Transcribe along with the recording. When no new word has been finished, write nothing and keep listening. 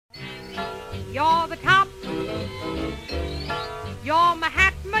You're the top. You're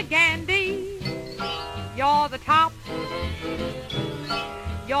Mahatma Gandhi. You're the top.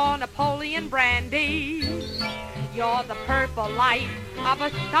 You're Napoleon Brandy. You're the purple light of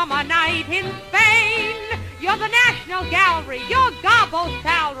a summer night in Spain. You're the National Gallery. You're Gobbo's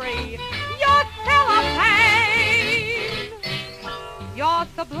salary. You're cellophane. You're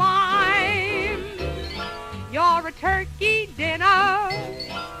sublime. You're a turkey dinner.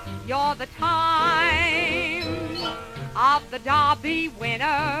 You're the time of the Derby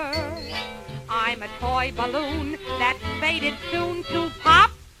winner. I'm a toy balloon that's fated soon to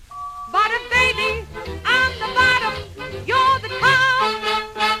pop. But baby, I'm the bottom, you're the top.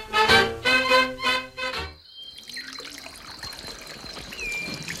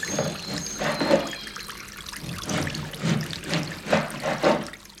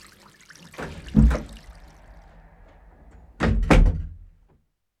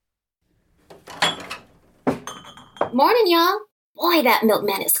 Morning, y'all. Boy, that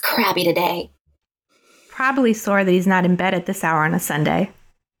milkman is crabby today. Probably sore that he's not in bed at this hour on a Sunday.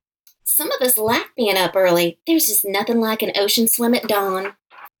 Some of us like being up early. There's just nothing like an ocean swim at dawn.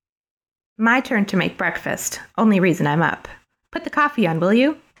 My turn to make breakfast. Only reason I'm up. Put the coffee on, will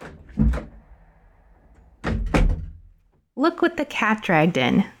you? Look what the cat dragged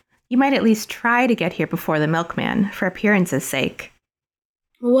in. You might at least try to get here before the milkman, for appearance's sake.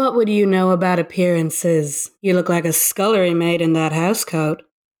 What would you know about appearances? You look like a scullery maid in that housecoat.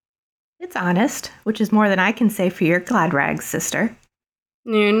 It's honest, which is more than I can say for your glad rags, sister.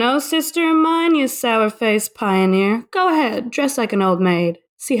 You're no sister of mine, you sour-faced pioneer. Go ahead, dress like an old maid.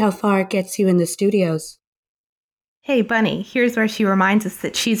 See how far it gets you in the studios. Hey, Bunny, here's where she reminds us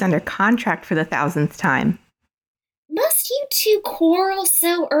that she's under contract for the 1000th time. Must you two quarrel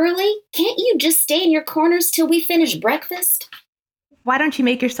so early? Can't you just stay in your corners till we finish breakfast? Why don't you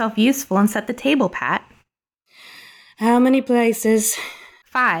make yourself useful and set the table, Pat? How many places?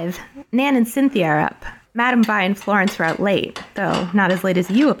 5. Nan and Cynthia are up. Madam Vi and Florence were out late, though not as late as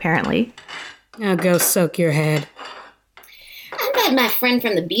you, apparently. Now go soak your head. I invited my friend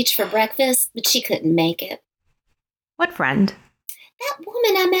from the beach for breakfast, but she couldn't make it. What friend? That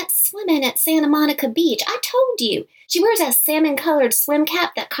woman I met swimming at Santa Monica Beach. I told you. She wears that salmon-colored swim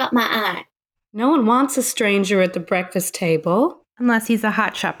cap that caught my eye. No one wants a stranger at the breakfast table. Unless he's a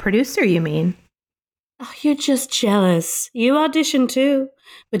hotshot producer, you mean? Oh, you're just jealous. You auditioned too,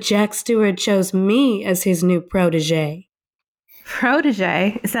 but Jack Stewart chose me as his new protege.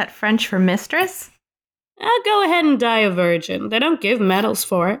 Protege? Is that French for mistress? I'll go ahead and die a virgin. They don't give medals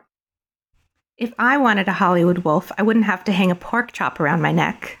for it. If I wanted a Hollywood wolf, I wouldn't have to hang a pork chop around my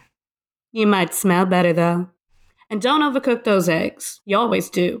neck. You might smell better, though. And don't overcook those eggs. You always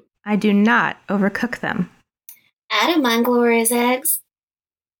do. I do not overcook them. I don't mind Gloria's eggs.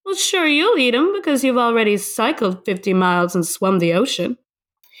 Well, sure, you'll eat them because you've already cycled 50 miles and swum the ocean.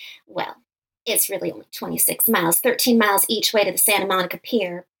 Well, it's really only 26 miles, 13 miles each way to the Santa Monica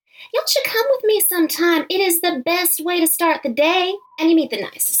Pier. Y'all should come with me sometime. It is the best way to start the day, and you meet the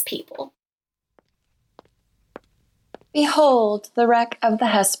nicest people. Behold the wreck of the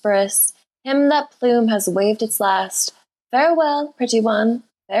Hesperus. Him that plume has waved its last. Farewell, pretty one,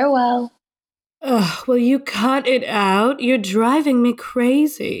 farewell. Ugh, will you cut it out? You're driving me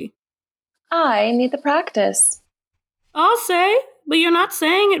crazy. I need the practice. I'll say, but you're not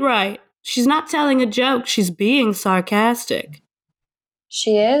saying it right. She's not telling a joke, she's being sarcastic.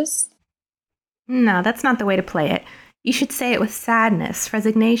 She is? No, that's not the way to play it. You should say it with sadness,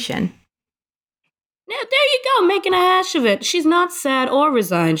 resignation. Now, there you go, making a hash of it. She's not sad or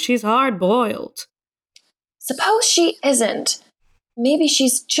resigned, she's hard-boiled. Suppose she isn't. Maybe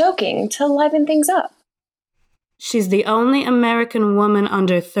she's joking to liven things up. She's the only American woman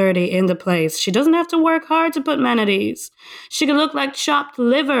under 30 in the place. She doesn't have to work hard to put men at ease. She could look like chopped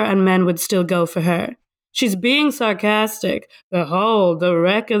liver and men would still go for her. She's being sarcastic. Behold, the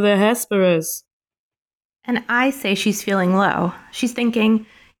wreck of the Hesperus. And I say she's feeling low. She's thinking,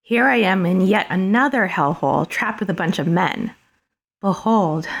 here I am in yet another hellhole, trapped with a bunch of men.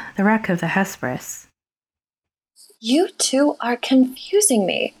 Behold, the wreck of the Hesperus. You two are confusing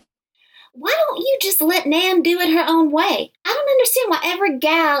me. Why don't you just let Nan do it her own way? I don't understand why every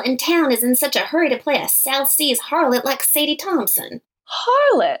gal in town is in such a hurry to play a South Seas harlot like Sadie Thompson.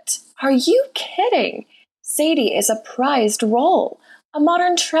 Harlot? Are you kidding? Sadie is a prized role, a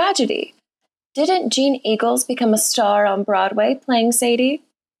modern tragedy. Didn't Jean Eagles become a star on Broadway playing Sadie?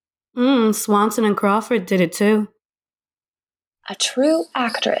 Swanson and Crawford did it too. A true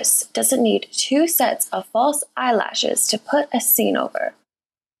actress doesn't need 2 sets of false eyelashes to put a scene over.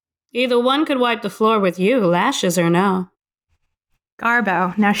 Either one could wipe the floor with you, lashes or no.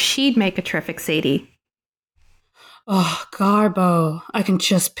 Garbo. Now she'd make a terrific Sadie. Oh, Garbo. I can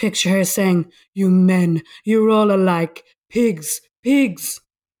just picture her saying, "You men, you're all alike. Pigs, pigs."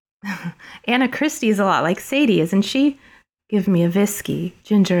 Anna Christie's a lot like Sadie, isn't she? Give me a whiskey,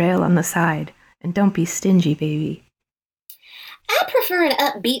 ginger ale on the side, and don't be stingy, baby. I prefer an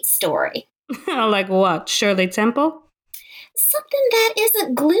upbeat story. Like what? Shirley Temple? Something that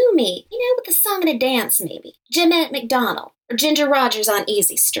isn't gloomy, with a song and a dance maybe. Jeanette McDonald or Ginger Rogers on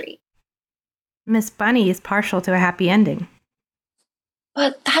Easy Street. Miss Bunny is partial to a happy ending.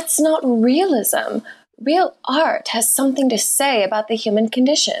 But that's not realism. Real art has something to say about the human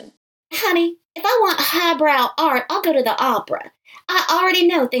condition. Honey, if I want highbrow art, I'll go to the opera. I already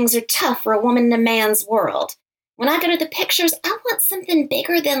know things are tough for a woman in a man's world. When I go to the pictures, I want something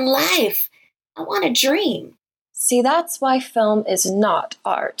bigger than life. I want a dream. See, that's why film is not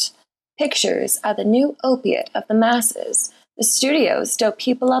art. Pictures are the new opiate of the masses. The studios dope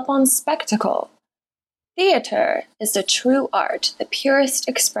people up on spectacle. Theater is the true art, the purest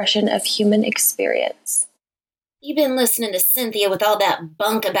expression of human experience. You've been listening to Cynthia with all that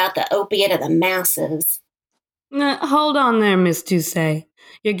bunk about the opiate of the masses. Hold on there, Miss Doucet.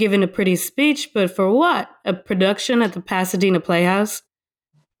 You're giving a pretty speech, but for what? A production at the Pasadena Playhouse?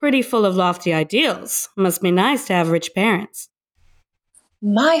 Pretty full of lofty ideals. Must be nice to have rich parents.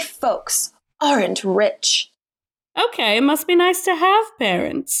 My folks aren't rich. Okay, it must be nice to have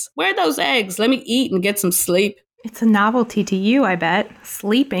parents. Where are those eggs? Let me eat and get some sleep. It's a novelty to you, I bet.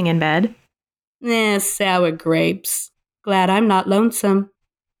 Sleeping in bed. Sour grapes. Glad I'm not lonesome.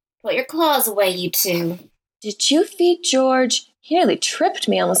 Put your claws away, you two. Did you feed George? He nearly tripped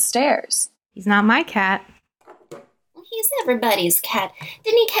me on the stairs. He's not my cat. He's everybody's cat.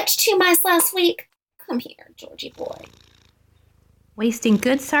 Didn't he catch 2 mice last week? Come here, Georgie boy. Wasting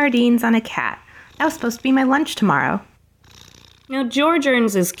good sardines on a cat. That was supposed to be my lunch tomorrow. Now, George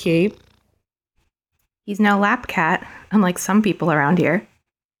earns his keep. He's no lap cat, unlike some people around here.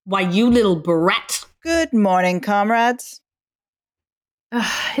 Why, you little brat. Good morning, comrades.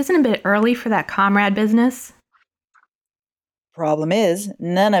 Isn't it a bit early for that comrade business? Problem is,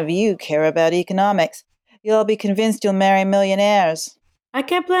 none of you care about economics. You'll all be convinced you'll marry millionaires. I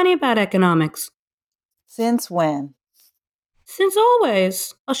care plenty about economics. Since when? Since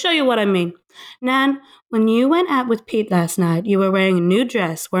always. I'll show you what I mean. Nan, when you went out with Pete last night, you were wearing a new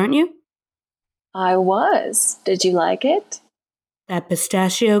dress, weren't you? I was. Did you like it? That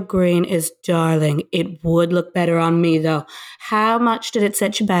pistachio green is darling. It would look better on me, though. How much did it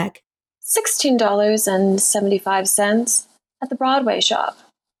set you back? $16.75 at the Broadway shop.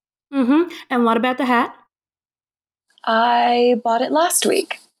 And what about the hat? I bought it last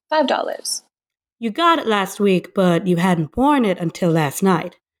week. $5. You got it last week, but you hadn't worn it until last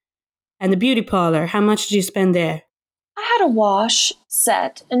night. And the beauty parlor, how much did you spend there? I had a wash,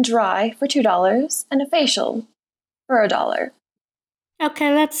 set, and dry for $2 and a facial for $1.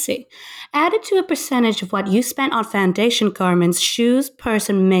 Okay, let's see. Added to a percentage of what you spent on foundation garments, shoes, purse,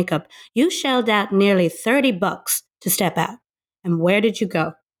 and makeup, you shelled out nearly $30 to step out. And where did you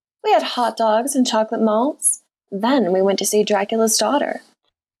go? We had hot dogs and chocolate malts. Then we went to see Dracula's daughter.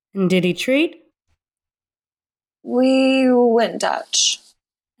 And did he treat? We went Dutch.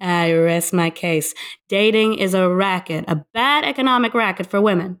 I rest my case. Dating is a racket, a bad economic racket for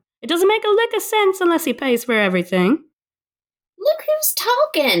women. It doesn't make a lick of sense unless he pays for everything. Look who's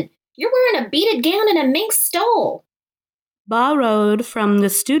talking. You're wearing a beaded gown and a mink stole. Borrowed from the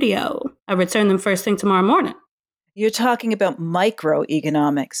studio. I return them first thing tomorrow morning. You're talking about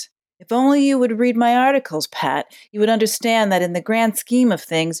microeconomics. If only you would read my articles, Pat, you would understand that in the grand scheme of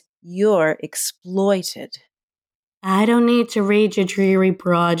things, you're exploited. I don't need to read your dreary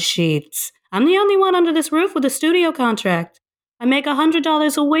broadsheets. I'm the only one under this roof with a studio contract. I make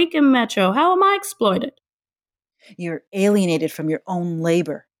 $100 a week in Metro. How am I exploited? You're alienated from your own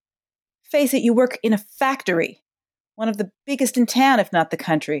labor. Face it, you work in a factory. One of the biggest in town, if not the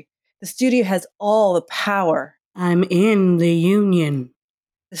country. The studio has all the power. I'm in the union.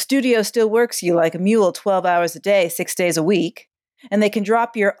 The studio still works you like a mule 12 hours a day, 6 days a week. And they can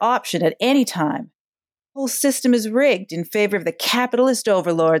drop your option at any time. The whole system is rigged in favor of the capitalist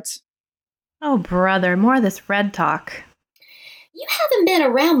overlords. Oh, brother, more of this red talk. You haven't been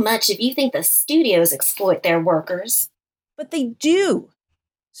around much if you think the studios exploit their workers. But they do.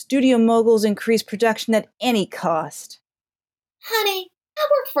 Studio moguls increase production at any cost. Honey, I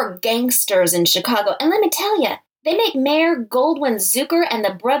work for gangsters in Chicago, and let me tell you, they make Mayor Goldwyn Zucker and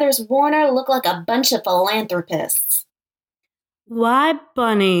the brothers Warner look like a bunch of philanthropists. Why,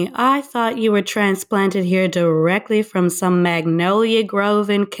 Bunny, I thought you were transplanted here directly from some magnolia grove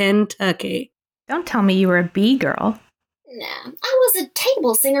in Kentucky. Don't tell me you were a bee girl. Nah, I was a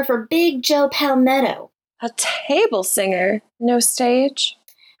table singer for Big Joe Palmetto. A table singer? No stage?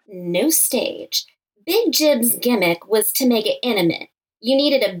 No stage. Big Jim's gimmick was to make it intimate. You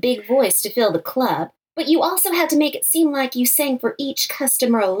needed a big voice to fill the club, but you also had to make it seem like you sang for each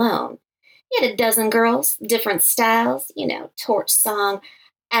customer alone. You had a dozen girls, different styles, torch song,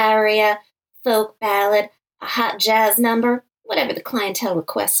 aria, folk ballad, a hot jazz number, whatever the clientele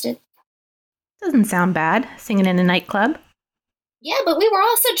requested. Doesn't sound bad, singing in a nightclub. Yeah, but we were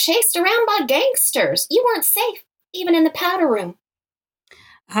also chased around by gangsters. You weren't safe, even in the powder room.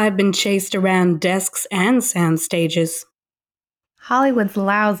 I've been chased around desks and sound stages. Hollywood's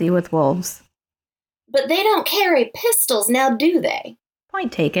lousy with wolves. But they don't carry pistols now, do they?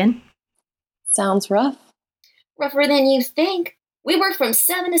 Point taken. Sounds rough. Rougher than you think. We worked from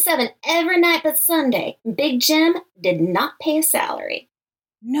 7 to 7 every night but Sunday. Big Jim did not pay a salary.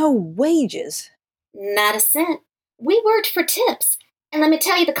 No wages. Not a cent. We worked for tips. And let me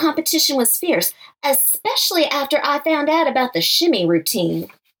tell you, the competition was fierce, especially after I found out about the shimmy routine.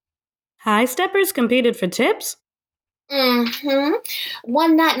 High steppers competed for tips? Mm-hmm.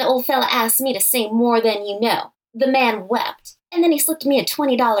 One night an old fella asked me to sing More Than You Know. The man wept, and then he slipped me a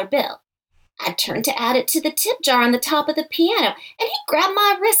 $20 bill. I turned to add it to the tip jar on the top of the piano, and he grabbed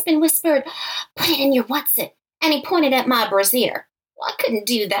my wrist and whispered, "Put it in your what's-it," and he pointed at my brassiere. Well, I couldn't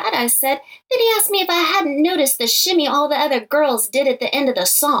do that, I said. Then he asked me if I hadn't noticed the shimmy all the other girls did at the end of the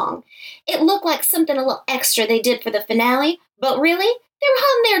song. It looked like something a little extra they did for the finale, but really, they were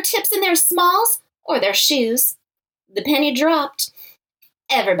holding their tips in their smalls or their shoes. The penny dropped.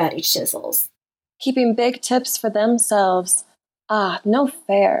 Everybody chisels. Keeping big tips for themselves. Ah, no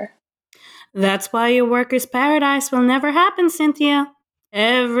fair. That's why your workers' paradise will never happen, Cynthia.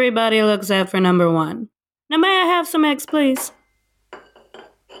 Everybody looks out for number one. Now may I have some eggs, please?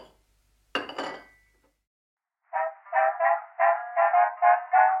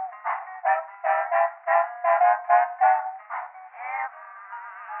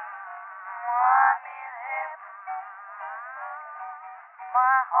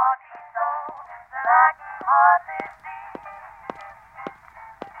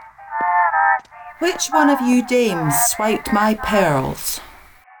 Which one of you dames swiped my pearls?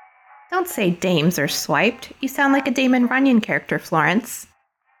 Don't say dames are swiped. You sound like a Damon Runyon character, Florence.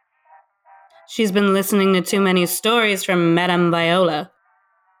 She's been listening to too many stories from Madame Viola.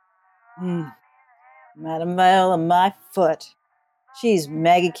 Madame Viola, my foot. She's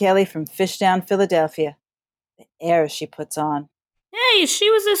Maggie Kelly from Fishtown, Philadelphia. The airs she puts on. Hey, she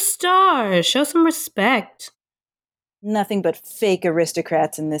was a star. Show some respect. Nothing but fake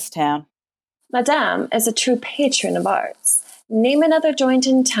aristocrats in this town. Madame is a true patron of arts. Name another joint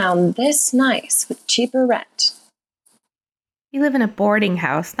in town this nice with cheaper rent. We live in a boarding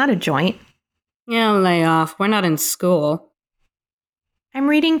house, not a joint. Yeah, lay off. We're not in school. I'm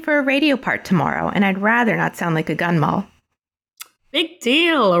reading for a radio part tomorrow, and I'd rather not sound like a gun moll. Big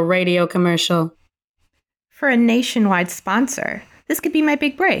deal, a radio commercial. For a nationwide sponsor, this could be my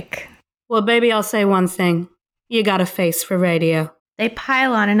big break. Well, baby, I'll say one thing. You got a face for radio. They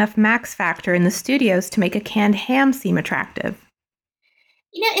pile on enough Max Factor in the studios to make a canned ham seem attractive.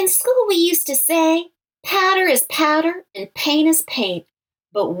 In school we used to say, powder is powder and paint is paint.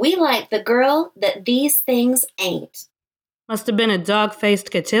 But we like the girl that these things ain't. Must have been a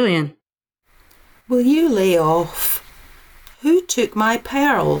dog-faced cotillion. Will you lay off? Who took my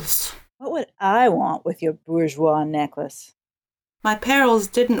pearls? What would I want with your bourgeois necklace? My pearls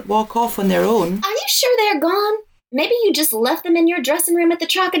didn't walk off on their own. Are you sure they're gone? Maybe you just left them in your dressing room at the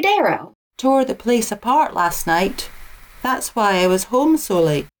Trocadero. Tore the place apart last night. That's why I was home so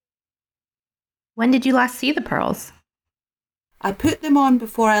late. When did you last see the pearls? I put them on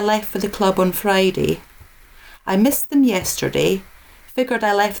before I left for the club on Friday. I missed them yesterday. Figured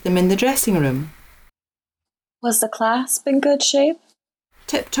I left them in the dressing room. Was the clasp in good shape?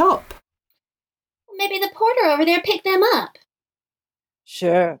 Tip-top. Maybe the porter over there picked them up.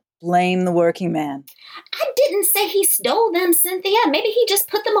 Sure, blame the working man. I didn't say he stole them, Cynthia. Maybe he just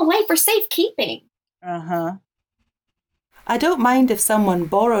put them away for safekeeping. Uh-huh. I don't mind if someone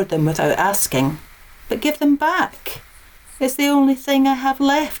borrowed them without asking, but give them back. It's the only thing I have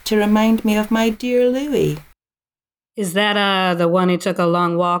left to remind me of my dear Louis. Is that, the one who took a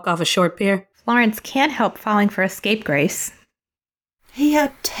long walk off a short pier? Florence can't help falling for a scapegrace. He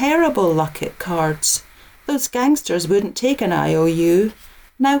had terrible luck at cards. Those gangsters wouldn't take an IOU.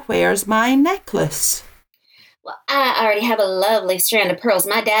 Now where's my necklace? Well, I already have a lovely strand of pearls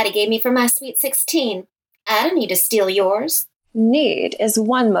my daddy gave me for my sweet 16. I don't need to steal yours. Need is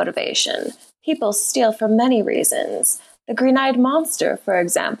one motivation. People steal for many reasons. The green-eyed monster, for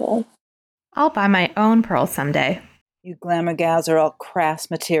example. I'll buy my own pearls someday. You glamour gals are all crass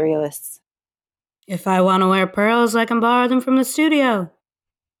materialists. If I want to wear pearls, I can borrow them from the studio.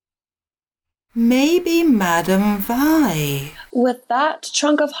 Maybe Madame Vi. With that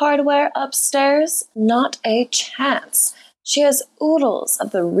trunk of hardware upstairs, not a chance. She has oodles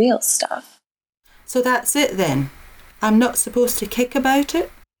of the real stuff. So that's it then. I'm not supposed to kick about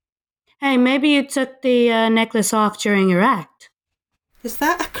it? Hey, maybe you took the necklace off during your act. Is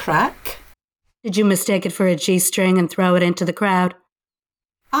that a crack? Did you mistake it for a G-string and throw it into the crowd?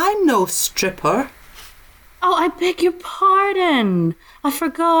 I'm no stripper. Oh, I beg your pardon. I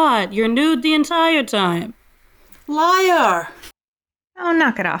forgot. You're nude the entire time. Liar! Oh,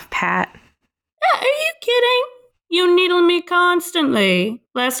 knock it off, Pat. Are you kidding? You needle me constantly.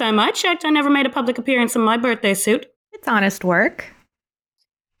 Last time I checked, I never made a public appearance in my birthday suit. It's honest work.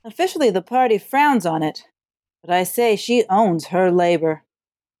 Officially, the party frowns on it, but I say she owns her labor.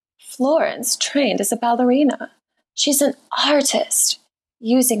 Florence trained as a ballerina. She's an artist,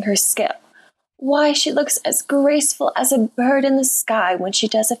 using her skill. Why, she looks as graceful as a bird in the sky when she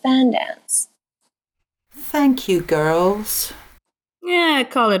does a fan dance. Thank you, girls. Yeah,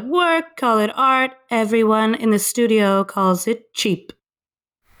 call it work, call it art. Everyone in the studio calls it cheap.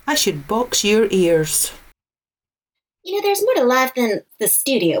 I should box your ears. You know, there's more to life than the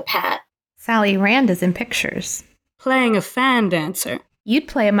studio, Pat. Sally Rand is in pictures. Playing a fan dancer. You'd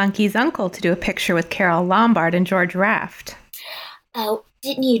play a monkey's uncle to do a picture with Carol Lombard and George Raft. Oh,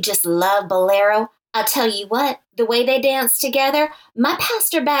 didn't you just love Bolero? I'll tell you what, the way they danced together, my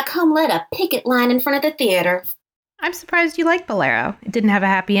pastor back home led a picket line in front of the theater. I'm surprised you like Bolero. It didn't have a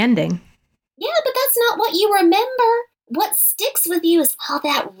happy ending. Yeah, but that's not what you remember. What sticks with you is all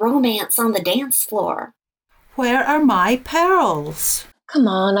that romance on the dance floor. Where are my pearls? Come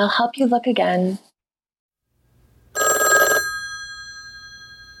on, I'll help you look again.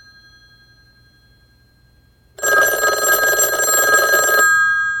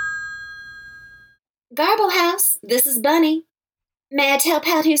 Garble House, this is Bunny. May I tell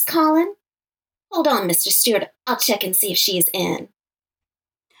Pat who's calling? Hold on, Mr. Stewart. I'll check and see if she's in.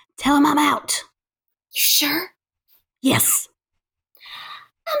 Tell him I'm out. You sure? Yes.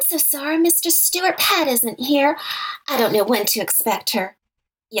 I'm so sorry, Mr. Stewart. Pat isn't here. I don't know when to expect her.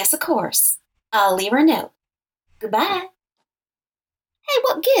 Yes, of course. I'll leave her a note. Goodbye. Hey,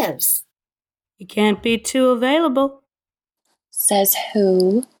 what gives? You can't be too available. Says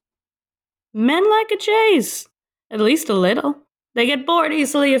who? Men like a chase. At least a little. They get bored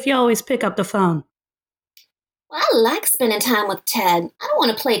easily if you always pick up the phone. Well, I like spending time with Ted. I don't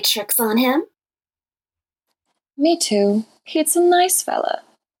want to play tricks on him. Me too. Pete's a nice fella.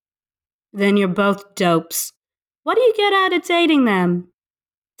 Then you're both dopes. What do you get out of dating them?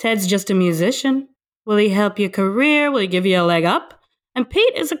 Ted's just a musician. Will he help your career? Will he give you a leg up? And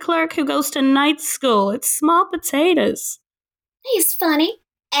Pete is a clerk who goes to night school. It's small potatoes. He's funny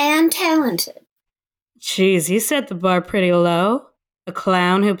and talented. Jeez, you set the bar pretty low. A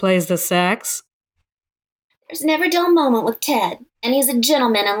clown who plays the sax. There's never a dull moment with Ted, and he's a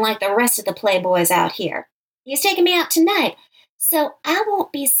gentleman unlike the rest of the playboys out here. He's taking me out tonight, so I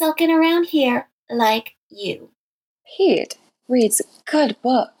won't be sulking around here like you. Pete reads good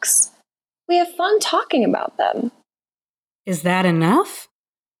books. We have fun talking about them. Is that enough?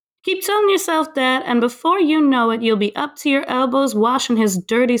 Keep telling yourself that, and before you know it, you'll be up to your elbows washing his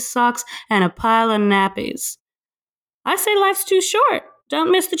dirty socks and a pile of nappies. I say life's too short.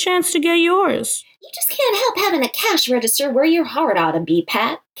 Don't miss the chance to get yours. You just can't help having a cash register where your heart ought to be,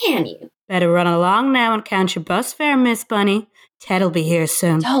 Pat, can you? Better run along now and count your bus fare, Miss Bunny. Ted'll be here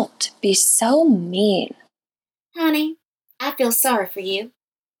soon. Don't be so mean. Honey, I feel sorry for you.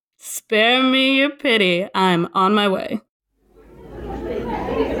 Spare me your pity. I'm on my way.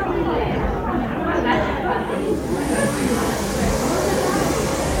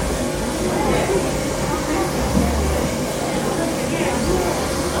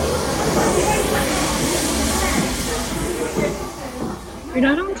 You're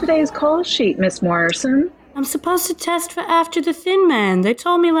not on today's call sheet, Miss Morrison. I'm supposed to test for After the Thin Man. They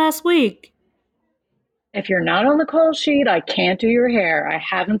told me last week. If you're not on the call sheet, I can't do your hair. I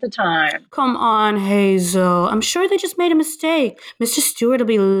haven't the time. Come on, Hazel. I'm sure they just made a mistake. Mr. Stewart will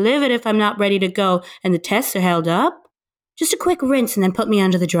be livid if I'm not ready to go and the tests are held up. Just a quick rinse and then put me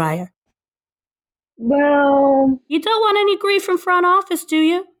under the dryer. Well, You don't want any grief from front office, do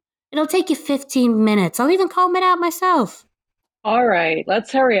you? It'll take you 15 minutes. I'll even comb it out myself. all right,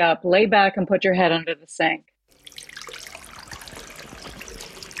 let's hurry up. Lay back and put your head under the sink.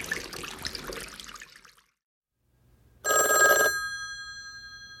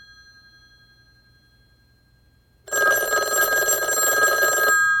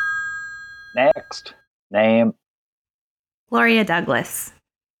 Next. Name. Victoria Douglas.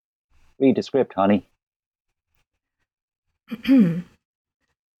 Read the script, honey.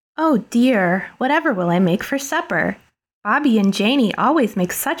 Oh dear, whatever will I make for supper? Bobby and Janie always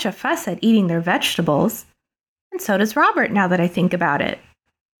make such a fuss at eating their vegetables. And so does Robert, now that I think about it.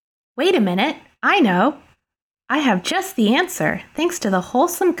 Wait a minute, I know. I have just the answer, thanks to the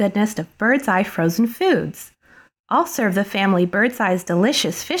wholesome goodness of Bird's Eye frozen foods. I'll serve the family Bird's Eye's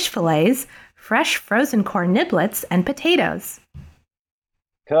delicious fish fillets, fresh frozen corn niblets, and potatoes.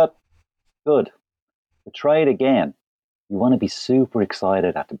 Cut. Good. But try it again. You want to be super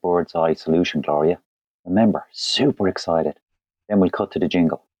excited at the Bird's Eye solution, Gloria. Remember, super excited. Then we'll cut to the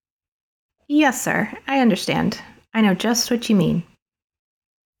jingle. Yes, sir. I understand. I know just what you mean.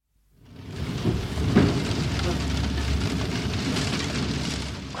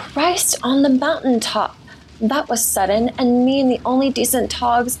 Christ on the mountaintop. That was sudden, and me and the only decent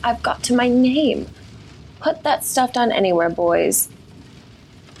togs I've got to my name. Put that stuff down anywhere, boys.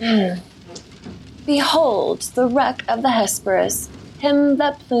 Behold, the wreck of the Hesperus. Him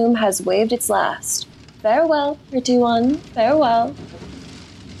that plume has waved its last. Farewell, pretty one, farewell.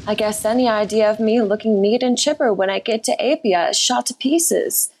 I guess any idea of me looking neat and chipper when I get to Apia is shot to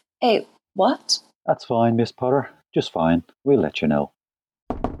pieces. Hey, what? That's fine, Miss Potter. Just fine. We'll let you know.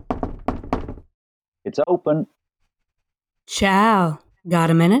 It's open. Ciao.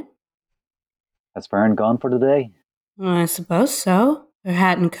 Got a minute? Has Fern gone for the day? I suppose so. Her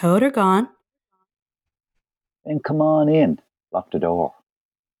hat and coat are gone. Then come on in. Lock the door.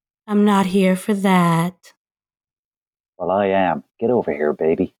 I'm not here for that. Well, I am. Get over here,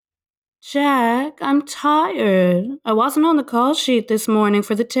 baby. Jack, I'm tired. I wasn't on the call sheet this morning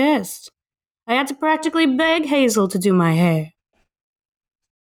for the test. I had to practically beg Hazel to do my hair.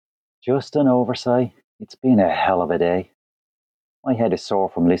 Just an oversight. It's been a hell of a day. My head is sore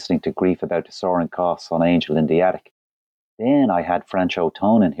from listening to grief about the soaring costs on Angel in the attic. Then I had Francho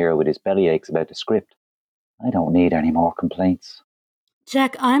Tone in here with his belly aches about the script. I don't need any more complaints.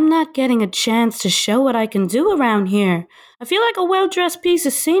 Jack, I'm not getting a chance to show what I can do around here. I feel like a well-dressed piece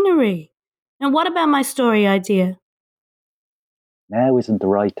of scenery. And what about my story idea? Now isn't the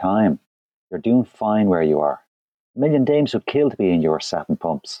right time. You're doing fine where you are. A million dames would kill to be in your satin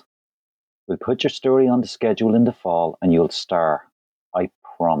pumps. We'll put your story on the schedule in the fall and you'll star. I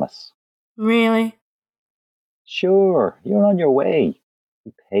promise. Really? Sure, you're on your way.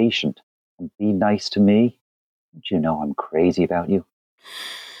 Be patient and be nice to me. Don't you know I'm crazy about you?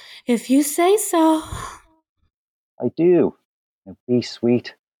 If you say so. I do. Now be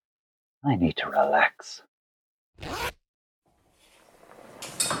sweet. I need to relax.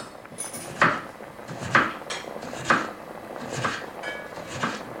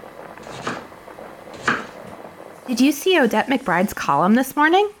 Did you see Odette McBride's column this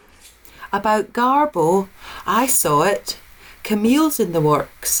morning? About Garbo, I saw it. Camille's in the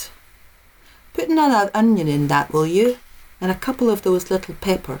works. Put another onion in that, will you? And a couple of those little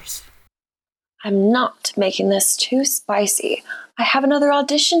peppers. I'm not making this too spicy. I have another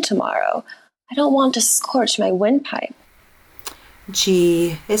audition tomorrow. I don't want to scorch my windpipe.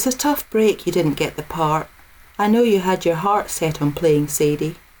 Gee, it's a tough break you didn't get the part. I know you had your heart set on playing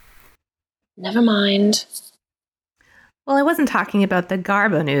Sadie. Never mind. Well, I wasn't talking about the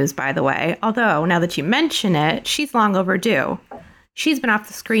Garbo news, by the way, although, now that you mention it, she's long overdue. She's been off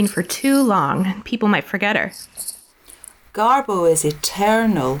the screen for too long. People might forget her. Garbo is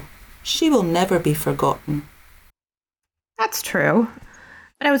eternal. She will never be forgotten. That's true.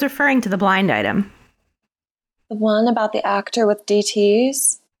 But I was referring to the blind item. The one about the actor with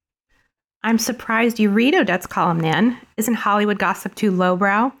DTs? I'm surprised you read Odette's column, Nan. Isn't Hollywood gossip too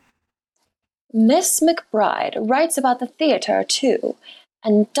lowbrow? Miss McBride writes about the theater, too.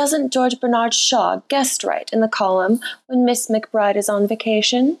 And doesn't George Bernard Shaw guest write in the column when Miss McBride is on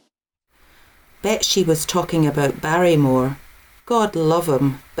vacation? Bet she was talking about Barrymore. God love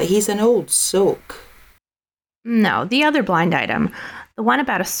him, but he's an old soak. No, the other blind item. The one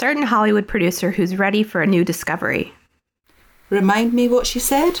about a certain Hollywood producer who's ready for a new discovery. Remind me what she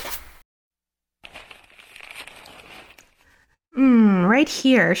said? Right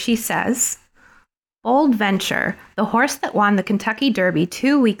here, she says, Bold Venture, the horse that won the Kentucky Derby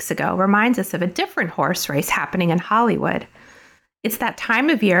 2 weeks ago, reminds us of a different horse race happening in Hollywood. It's that time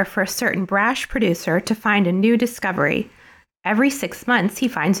of year for a certain brash producer to find a new discovery. Every 6 months, he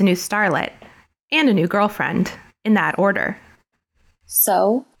finds a new starlet and a new girlfriend, in that order.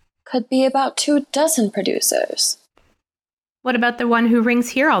 So, could be about 24 producers. What about the one who rings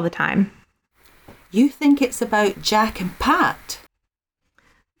here all the time? You think it's about Jack and Pat?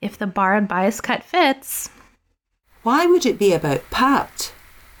 If the borrowed bias cut fits. Why would it be about Pat?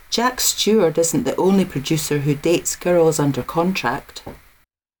 Jack Stewart isn't the only producer who dates girls under contract.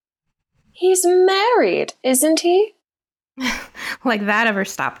 He's married, isn't he? Like that ever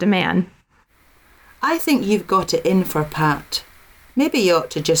stopped a man. I think you've got it in for Pat. Maybe you ought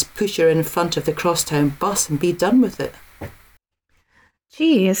to just push her in front of the crosstown bus and be done with it.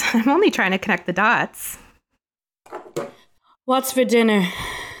 Geez, I'm only trying to connect the dots. What's for dinner?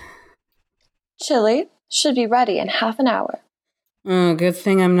 Chili should be ready in half an hour. Oh, good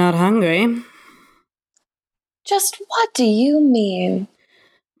thing I'm not hungry. Just what do you mean?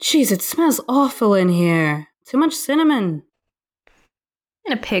 Jeez, it smells awful in here. Too much cinnamon.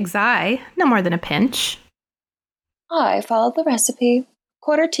 In a pig's eye, no more than a pinch. I followed the recipe.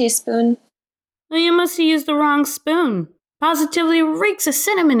 1/4 teaspoon. Well, you must have used the wrong spoon. Positively reeks of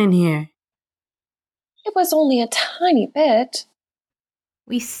cinnamon in here. It was only a tiny bit.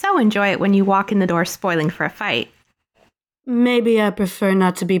 We so enjoy it when you walk in the door spoiling for a fight. Maybe I prefer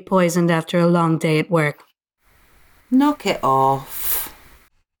not to be poisoned after a long day at work. Knock it off.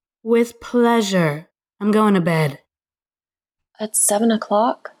 With pleasure. I'm going to bed. At 7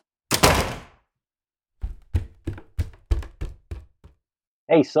 o'clock?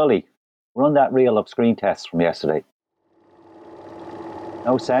 Hey, Sully, run that reel of screen tests from yesterday.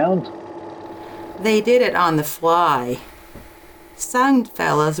 No sound? They did it on the fly. Sound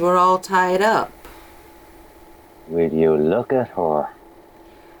fellas were all tied up. Will you look at her?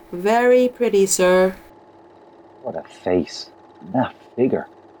 Very pretty, sir. What a face. And that figure.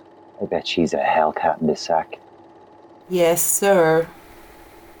 I bet she's a hellcat in this sack. Yes, sir.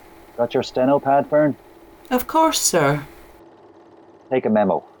 Got your steno pad, Fern? Of course, sir. Take a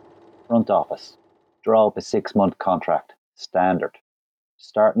memo. Front office. Draw up a 6-month contract. Standard.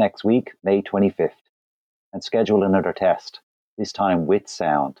 Start next week, May 25th. And schedule another test. This time with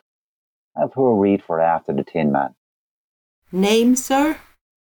sound. Have her read for after the Tin Man. Name, sir?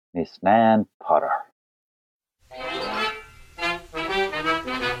 Miss Nan Potter.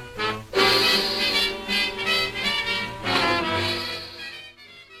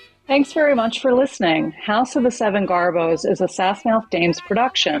 Thanks very much for listening. House of the Seven Garbos is a Sassmouth Dames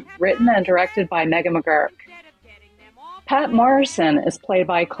production, written and directed by Megan McGurk. Pat Morrison is played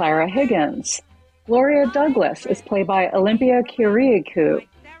by Clara Higgins. Gloria Douglas is played by Olympia Kiriakou.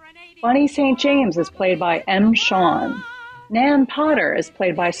 Bunny St. James is played by M. Shawn. Nan Potter is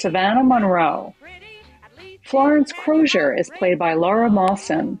played by Savannah Monroe. Florence Crozier is played by Laura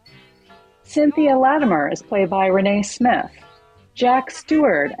Mawson. Cynthia Latimer is played by Renee Smith. Jack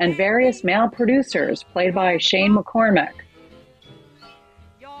Stewart and various male producers played by Shane McCormick.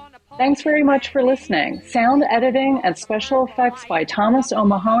 Thanks very much for listening. Sound editing and special effects by Thomas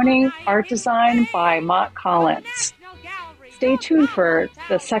O'Mahony. Art design by Mott Collins. Stay tuned for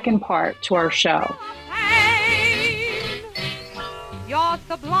the second part to our show. You're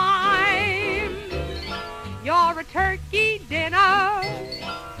sublime. You're a turkey dinner.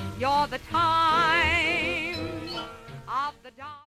 You're the time of the dawn.